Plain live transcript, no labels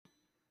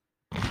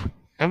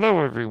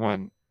Hello,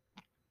 everyone.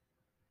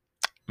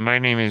 My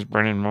name is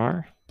Brennan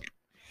Marr.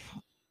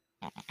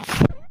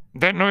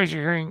 That noise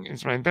you're hearing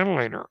is my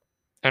ventilator.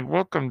 And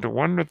welcome to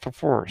One with the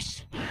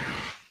Force,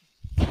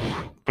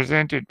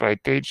 presented by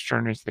Page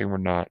Turners They Were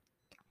Not,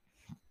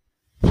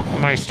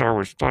 my Star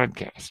Wars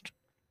podcast.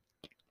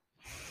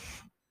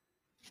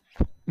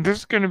 This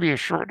is going to be a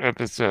short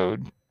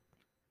episode,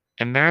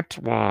 and that's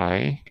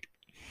why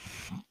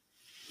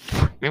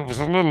it was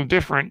a little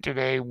different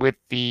today with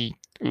the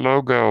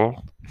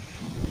logo,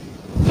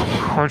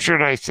 or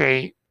should I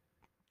say,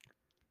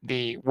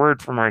 the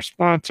word from our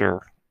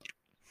sponsor.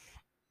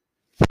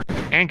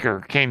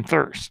 Anchor came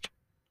first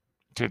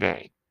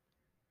today.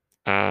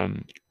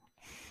 Um,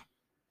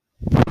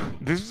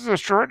 this is a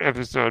short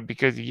episode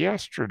because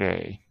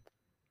yesterday,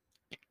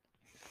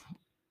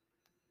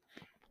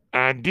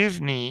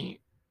 Disney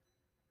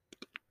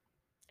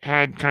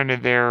had kind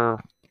of their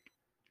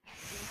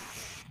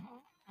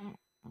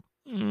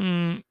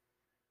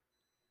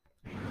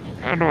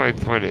how do I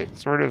put it?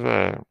 Sort of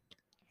a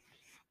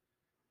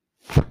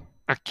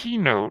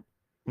keynote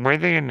where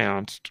they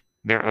announced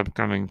their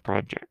upcoming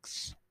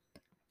projects.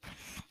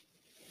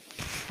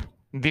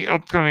 The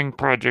upcoming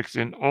projects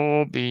in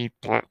all the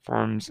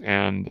platforms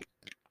and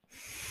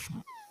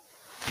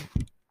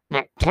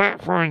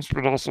platforms,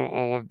 but also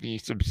all of the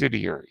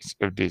subsidiaries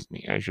of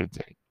Disney, I should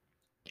say.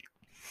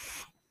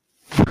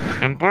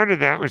 And part of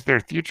that was their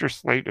future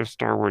slate of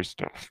Star Wars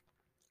stuff.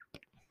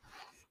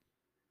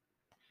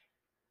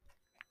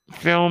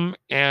 Film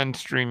and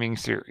streaming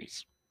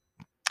series.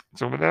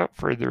 So without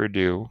further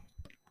ado,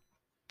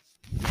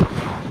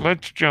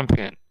 let's jump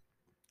in.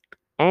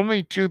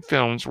 Only two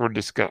films were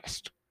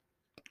discussed.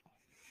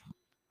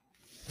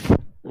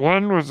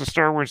 One was a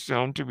Star Wars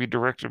film to be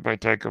directed by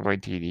Taika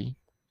Waititi,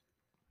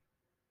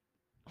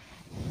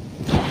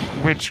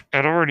 which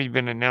had already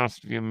been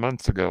announced a few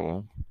months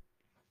ago.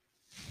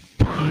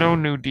 No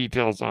new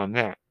details on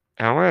that.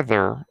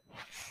 However,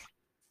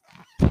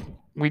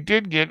 we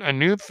did get a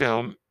new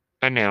film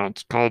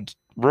announced called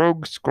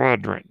Rogue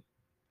Squadron.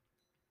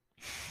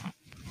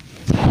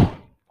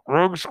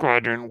 Rogue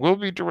Squadron will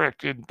be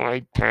directed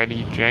by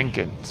Patty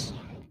Jenkins,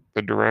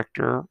 the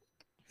director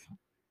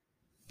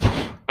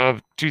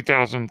of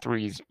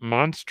 2003's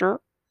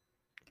Monster,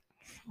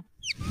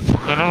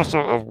 and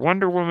also of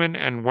Wonder Woman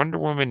and Wonder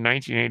Woman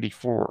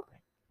 1984.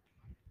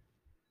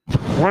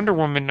 Wonder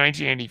Woman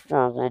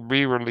 1984 will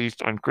be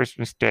released on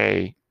Christmas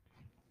Day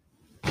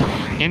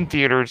in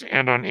theaters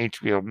and on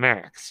HBO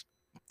Max.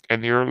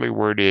 And the early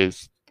word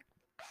is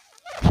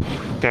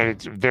that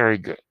it's very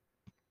good.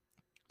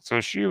 So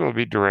she will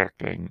be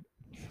directing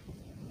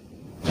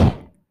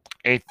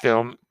a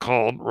film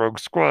called Rogue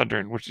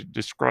Squadron, which is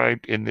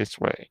described in this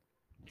way.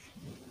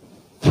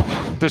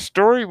 The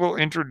story will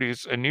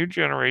introduce a new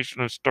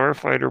generation of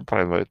starfighter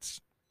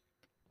pilots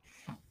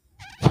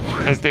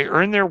as they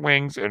earn their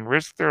wings and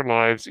risk their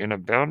lives in a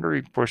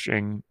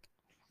boundary-pushing,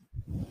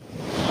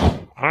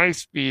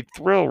 high-speed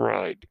thrill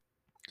ride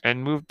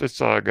and move the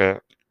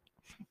saga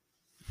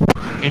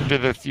into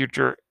the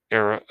future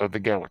era of the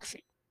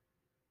galaxy.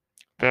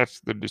 That's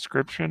the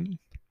description.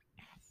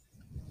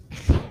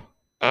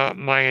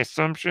 My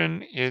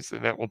assumption is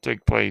that will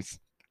take place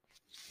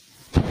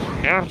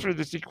after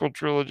the sequel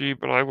trilogy,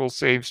 but I will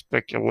save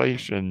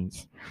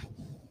speculations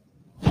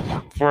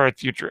for a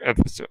future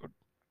episode.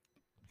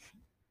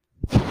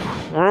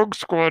 Rogue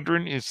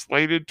Squadron is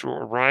slated to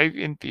arrive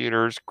in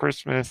theaters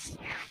Christmas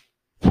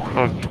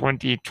of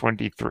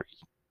 2023.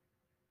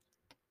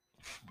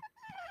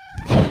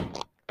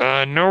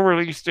 No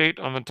release date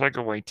on the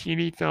Taika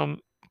Waititi film,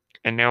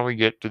 and now we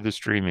get to the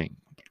streaming.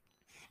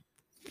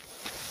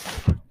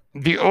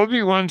 The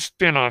Obi-Wan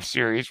spin-off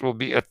series will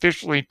be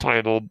officially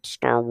titled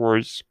Star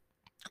Wars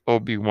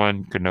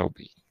Obi-Wan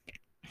Kenobi,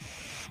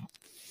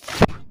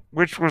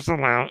 which was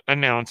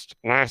announced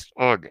last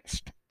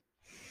August.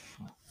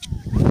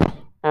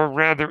 Or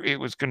rather, it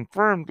was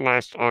confirmed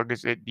last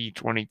August at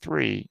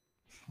D23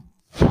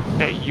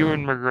 that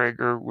Ewan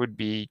McGregor would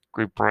be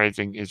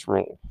reprising his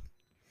role.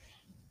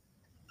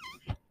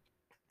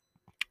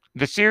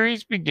 The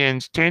series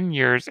begins 10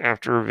 years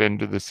after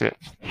Revenge of the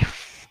Sith.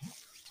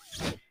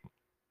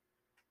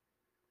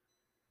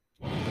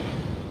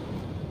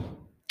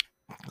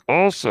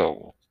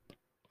 Also,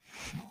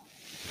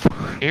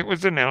 it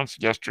was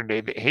announced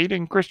yesterday that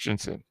Hayden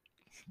Christensen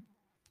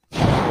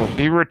will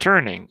be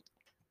returning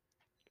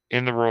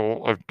in the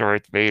role of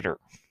Darth Vader.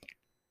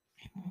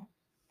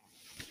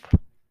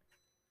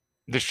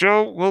 The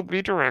show will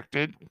be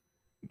directed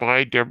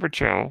by Deborah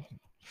Chow.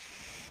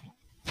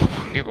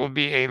 It will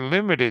be a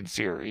limited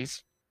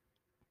series,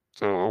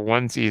 so a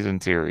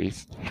one-season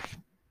series.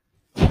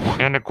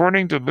 And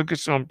according to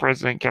Lucasfilm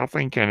President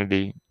Kathleen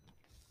Kennedy,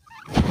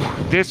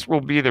 this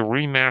will be the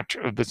rematch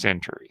of the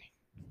century.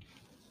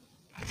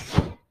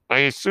 I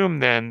assume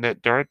then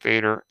that Darth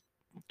Vader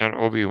and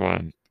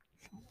Obi-Wan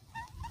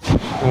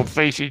will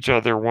face each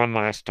other one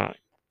last time.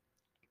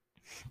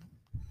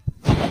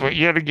 But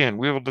yet again,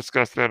 we will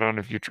discuss that on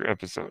a future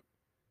episode.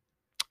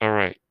 All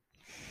right.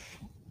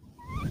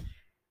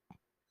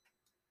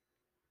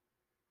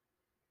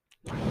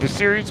 The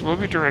series will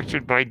be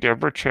directed by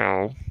Deborah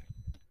Chow,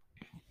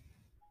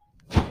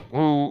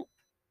 who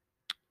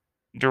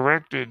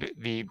directed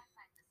the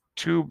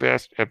two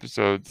best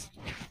episodes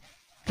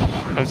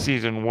of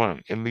season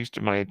 1, at least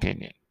in my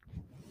opinion.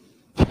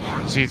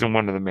 Season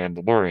 1 of The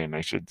Mandalorian, I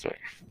should say.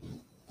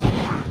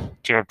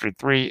 Chapter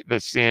 3,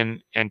 The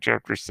Sin, and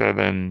Chapter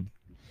 7,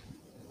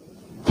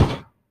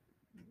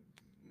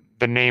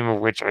 the name of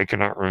which I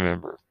cannot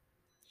remember.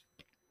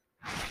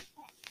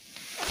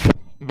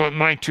 But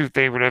my two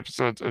favorite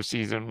episodes of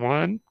season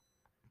 1,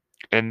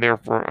 and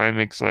therefore I'm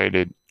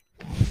excited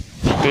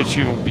that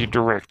she will be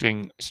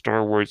directing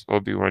Star Wars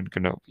Obi-Wan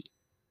Kenobi.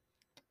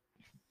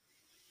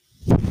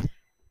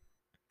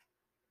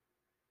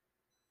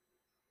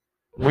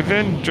 We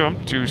then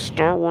jump to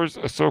Star Wars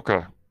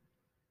Ahsoka.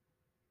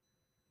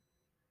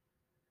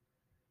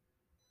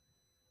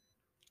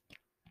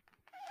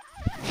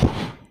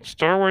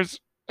 Star Wars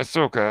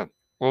Ahsoka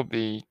will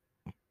be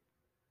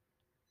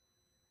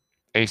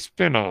a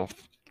spin-off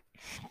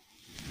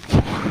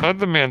of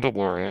The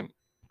Mandalorian,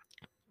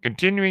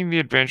 continuing the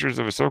adventures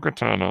of Ahsoka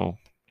Tano,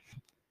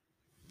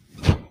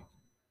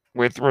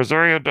 with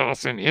Rosario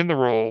Dawson in the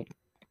role,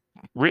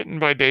 written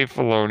by Dave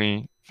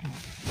Filoni,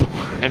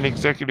 and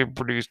executive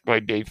produced by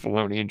Dave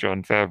Filoni and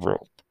Jon Favreau.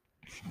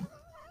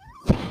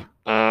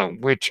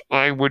 Which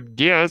I would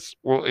guess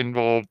will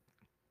involve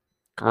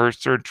her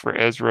search for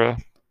Ezra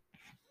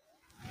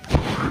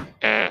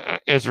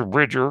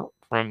Bridger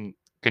from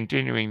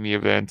continuing the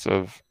events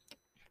of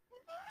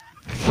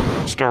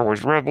Star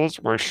Wars Rebels,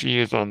 where she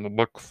is on the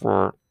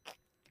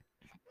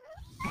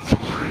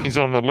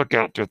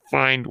lookout to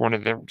find one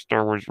of the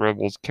Star Wars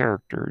Rebels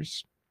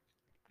characters,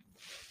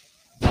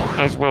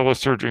 as well as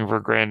searching for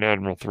Grand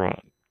Admiral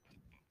Thrawn.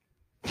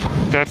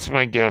 That's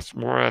my guess.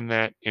 More on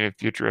that in a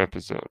future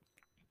episode.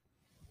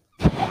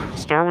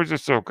 Star Wars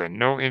Ahsoka,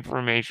 no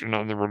information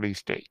on the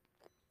release date.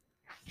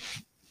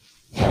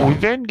 We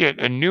then get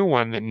a new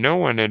one that no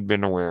one had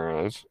been aware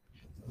of,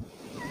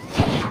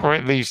 or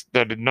at least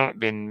that had not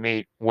been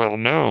made well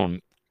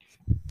known,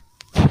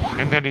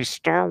 and that is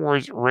Star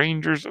Wars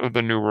Rangers of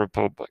the New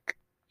Republic,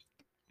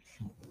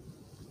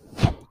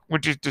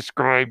 which is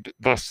described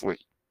thusly.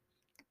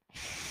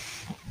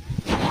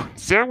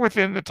 Set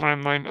within the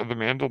timeline of The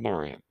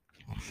Mandalorian,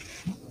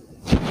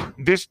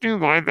 this new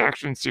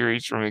live-action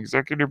series from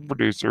executive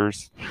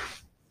producers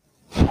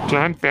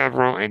Jon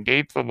Favreau and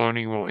Dave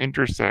Filoni will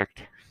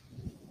intersect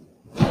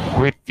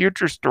with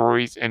future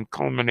stories and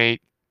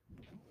culminate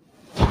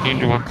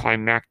into a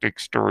climactic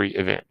story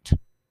event.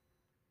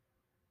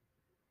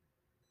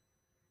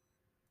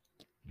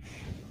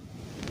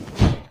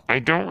 I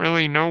don't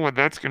really know what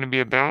that's going to be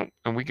about,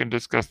 and we can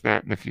discuss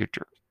that in the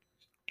future.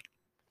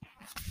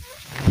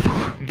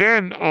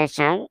 Then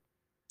also,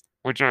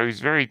 which I was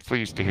very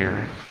pleased to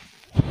hear,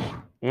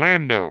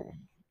 Lando.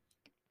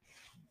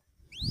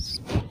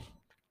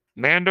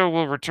 Lando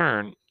will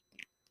return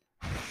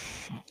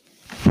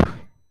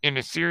in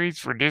a series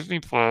for Disney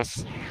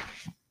Plus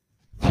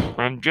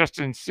from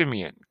Justin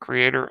Simien,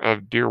 creator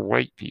of Dear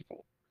White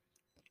People,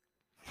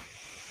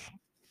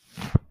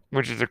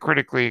 which is a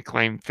critically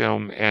acclaimed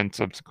film and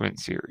subsequent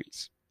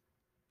series.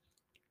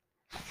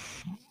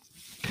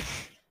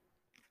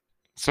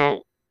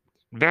 So,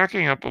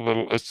 backing up a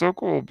little,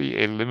 Ahsoka will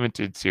be a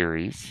limited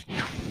series.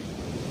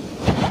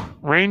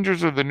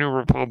 Rangers of the New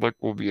Republic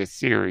will be a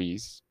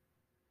series.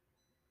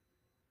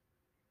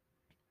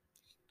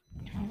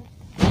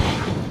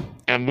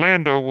 And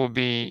Lando will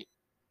be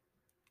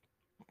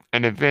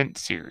an event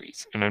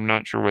series, and I'm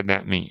not sure what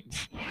that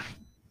means.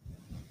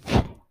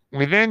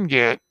 We then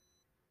get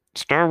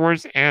Star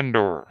Wars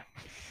Andor,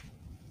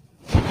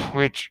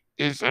 which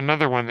is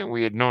another one that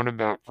we had known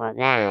about for a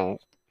while,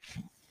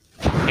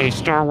 a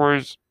Star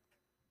Wars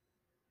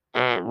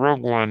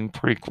Rogue One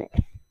prequel.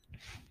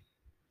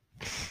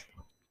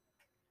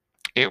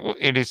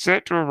 It is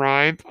set to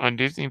arrive on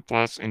Disney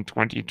Plus in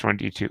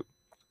 2022,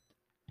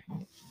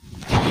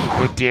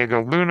 with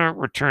Diego Luna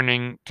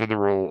returning to the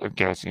role of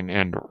Cassian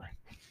Andor.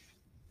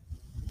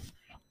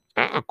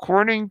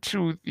 According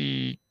to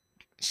the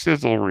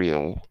sizzle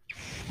reel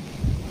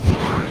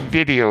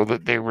video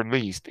that they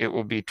released, it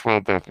will be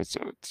 12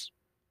 episodes.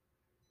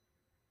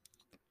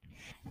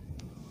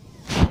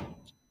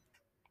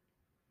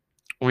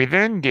 We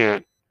then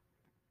get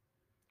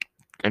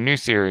a new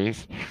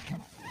series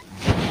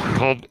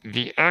called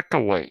The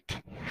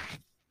Acolyte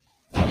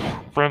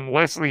from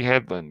Leslie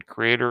Headland,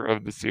 creator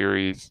of the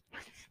series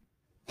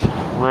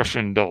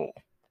Russian Doll.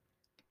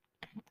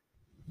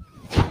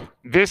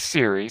 This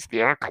series,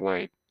 The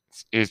Acolyte,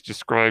 is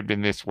described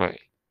in this way.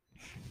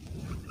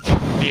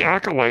 The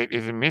Acolyte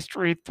is a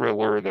mystery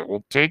thriller that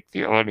will take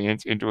the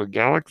audience into a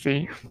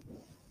galaxy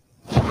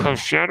of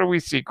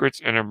shadowy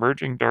secrets and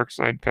emerging dark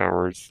side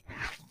powers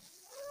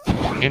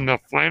in the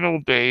final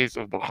days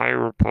of the High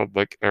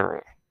Republic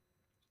era.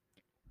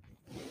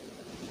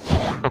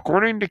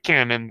 According to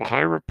canon, the High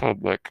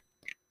Republic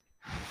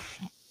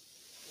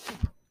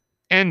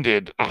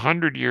ended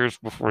 100 years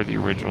before the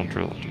original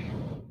trilogy.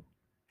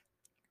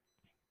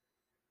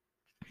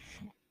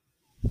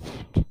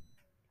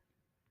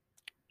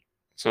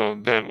 So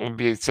that will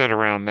be set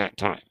around that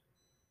time.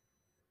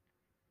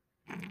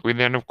 We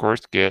then, of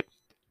course, get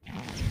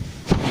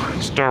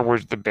Star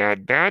Wars The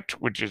Bad Batch,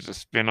 which is a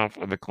spin-off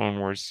of the Clone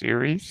Wars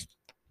series,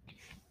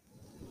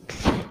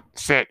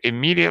 set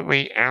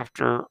immediately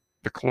after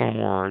the Clone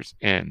Wars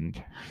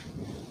end,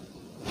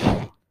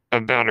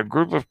 about a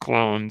group of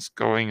clones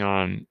going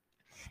on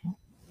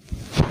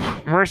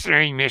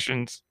mercenary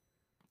missions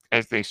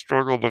as they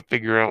struggle to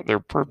figure out their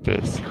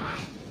purpose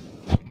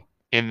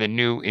in the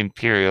new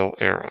Imperial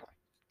era.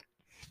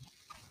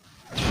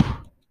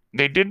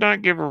 They did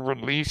not give a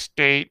release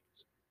date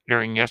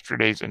during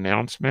yesterday's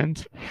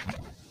announcement,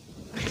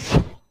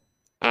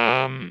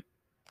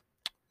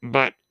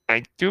 but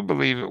I do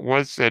believe it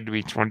was said to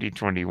be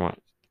 2021.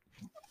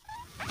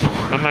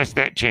 Unless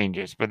that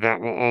changes, but that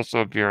will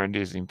also appear on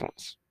Disney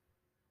Plus.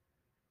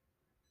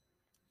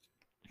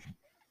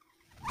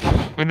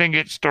 We then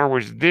get Star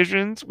Wars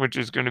Visions, which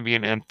is going to be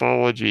an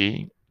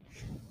anthology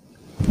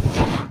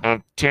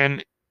of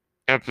 10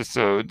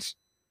 episodes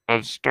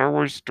of Star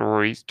Wars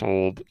stories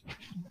told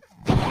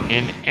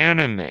in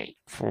anime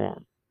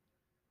form.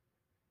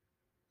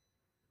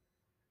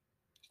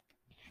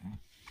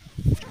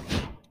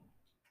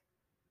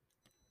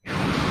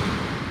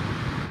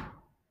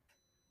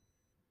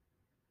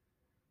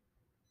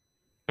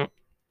 Oh,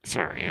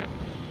 sorry, I'm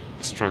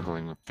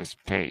struggling with this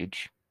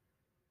page.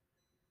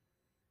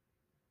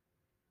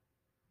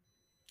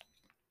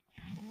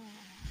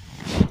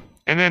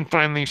 And then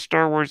finally,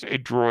 Star Wars A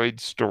Droid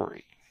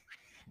Story.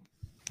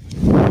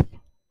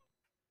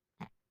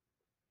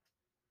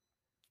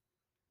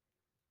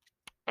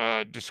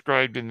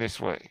 Described in this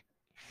way.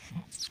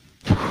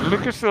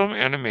 Lucasfilm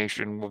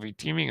Animation will be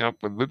teaming up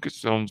with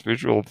Lucasfilm's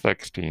visual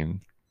effects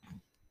team,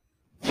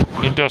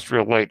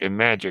 Industrial Light and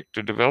Magic,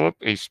 to develop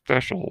a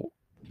special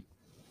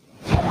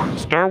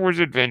Star Wars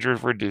adventure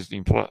for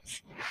Disney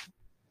Plus,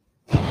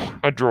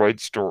 A Droid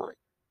Story.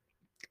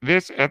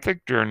 This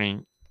epic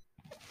journey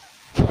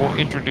will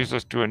introduce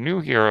us to a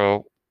new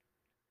hero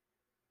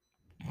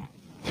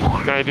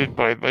guided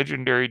by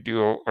legendary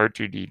duo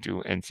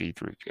R2-D2 and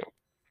C-3PO.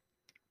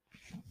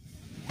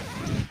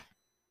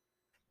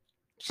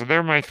 So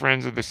they're my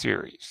friends of the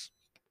series.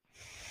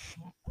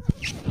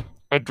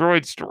 A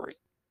Droid Story,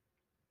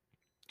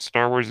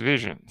 Star Wars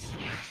Visions,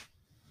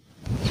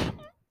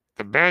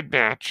 The Bad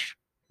Batch,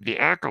 The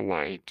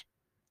Acolyte,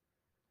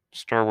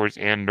 Star Wars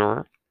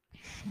Andor,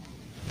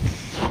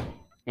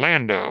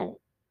 Lando,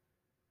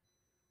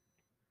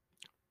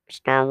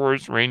 Star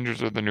Wars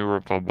Rangers of the New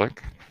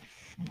Republic,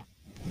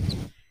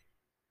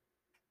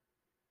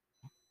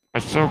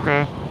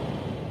 Ahsoka,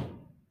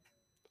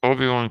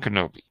 Obi-Wan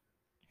Kenobi.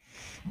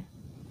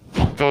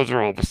 Those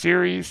are all the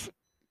series,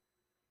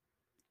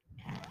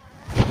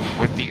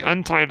 with the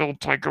untitled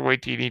Taika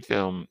Waititi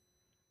film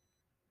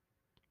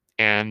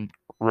and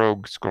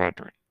Rogue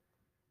Squadron.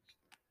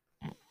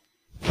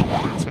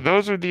 So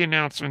those are the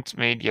announcements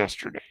made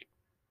yesterday.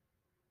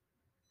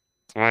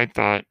 So I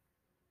thought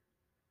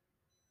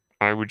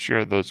I would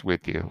share those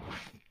with you.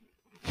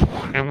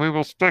 And we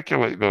will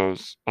speculate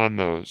on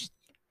those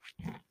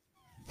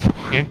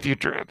in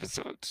future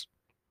episodes.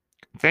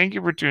 Thank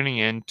you for tuning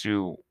in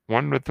to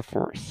One with the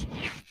Force.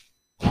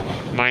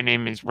 My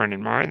name is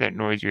Brendan Marr. That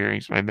noise you're hearing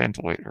is my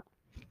ventilator.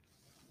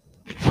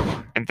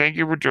 And thank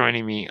you for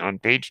joining me on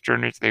Page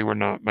Turners They Were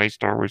Not, my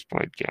Star Wars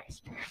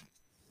podcast.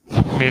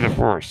 May the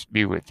Force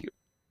be with you.